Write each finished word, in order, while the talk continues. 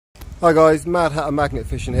Hi guys, Mad Hatter Magnet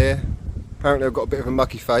Fishing here. Apparently I've got a bit of a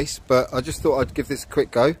mucky face, but I just thought I'd give this a quick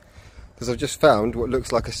go because I've just found what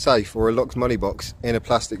looks like a safe or a locked money box in a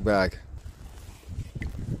plastic bag.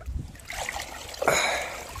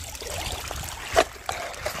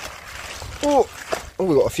 Oh,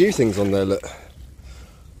 we've got a few things on there, look.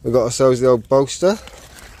 We've got ourselves the old bolster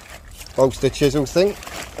chisel thing.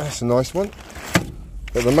 That's a nice one.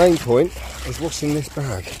 But the main point is what's in this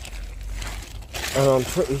bag. And I'm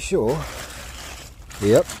pretty sure,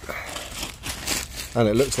 yep, and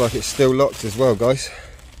it looks like it's still locked as well, guys.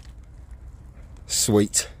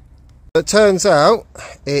 Sweet. It turns out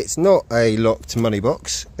it's not a locked money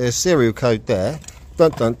box. There's serial code there.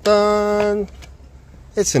 Dun dun dun.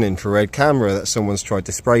 It's an infrared camera that someone's tried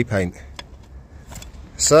to spray paint.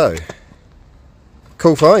 So,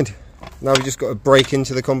 cool find. Now we've just got to break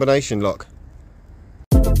into the combination lock.